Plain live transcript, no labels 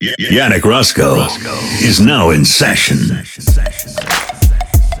Yannick Rosco is now in session.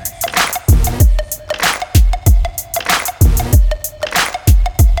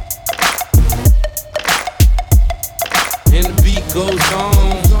 And the beat goes on,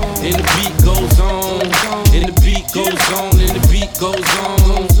 and the beat goes on, and the beat goes on, and the beat goes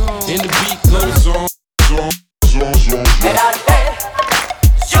on, and the beat goes on. And I lay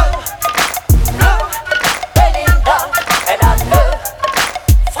sur le Belinda, and I love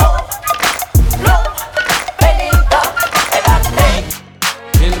from long Belinda, and I lay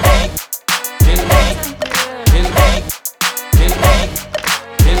And the beat, and the beat, and the beat, and the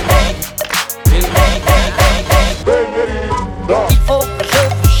beat, and the beat, and the beat. il faut que je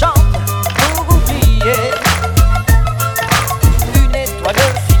vous chante pour oublier une étoile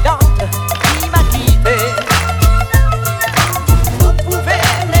filante qui m'a quitté. Vous pouvez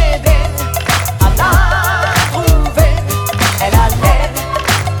m'aider à la trouver. Elle a les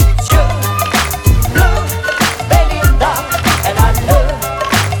yeux bleus, Belinda. Elle a le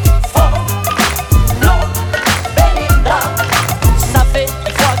front blond, Belinda. Ça fait 10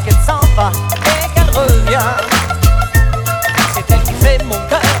 fois qu'elle s'en va et qu'elle revient. C'est elle qui fait mon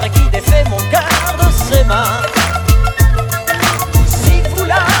cœur et qui défait mon cœur de ses mains. Si vous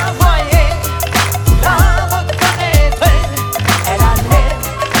la voyez, vous la reconnaîtrez. Elle a les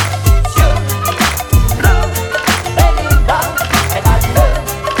yeux bleus, Belinda. Elle a le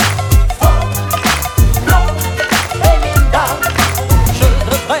front blond, Belinda. Je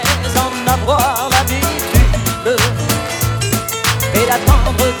devrais en avoir l'habitude et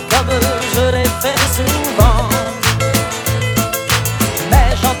l'attendre comme je l'ai fait souvent. Mais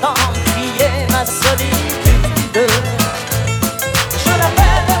j'entends crier ma solitude. Je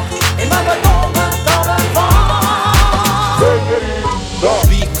l'appelle et ma voix tombe dans le vent. The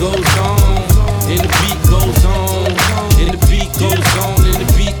beat goes on, and the beat goes on, and the beat goes on, and the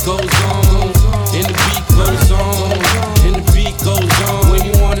beat goes on, and the beat goes on, and the beat goes on. When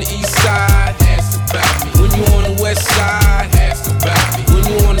you on the east side, ask about me. When you on the west side, ask about me. When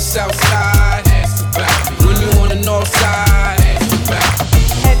you on the south side, ask about me. When you on the north side, ask about me.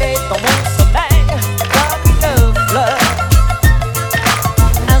 Elle est dans mon sommeil comme une fleur.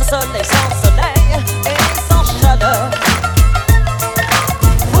 Un soleil sans soleil et sans chaleur.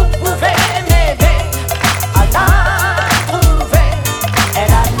 Vous pouvez m'aider à la trouver.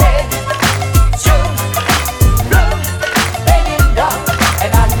 Elle a les yeux bleus, Belinda.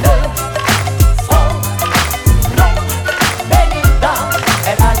 Elle a le front blond, Belinda.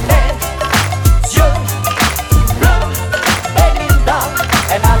 Elle a les yeux bleus, Belinda.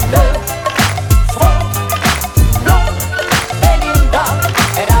 Elle a le front blond, Belinda.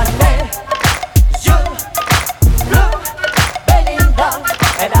 Elle a les yeux bleus, Belinda.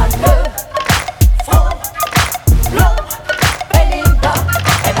 Elle a le front blond, Belinda.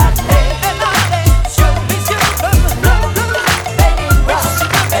 Elle a les yeux bleus, Belinda.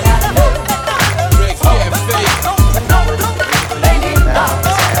 Elle a le Red Cafe. Belinda.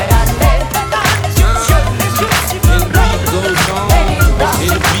 Elle a les yeux And the beat goes on, and the beat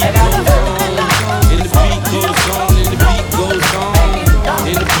goes on, and the beat goes on, and the beat goes on, and the beat goes on,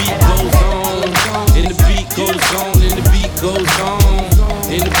 and the beat goes on, and the beat goes on,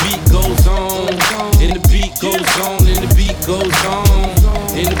 and the beat goes on, and the beat goes on, and the beat goes on,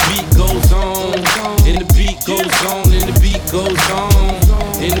 and the beat goes on, and the beat goes on, and the beat goes on.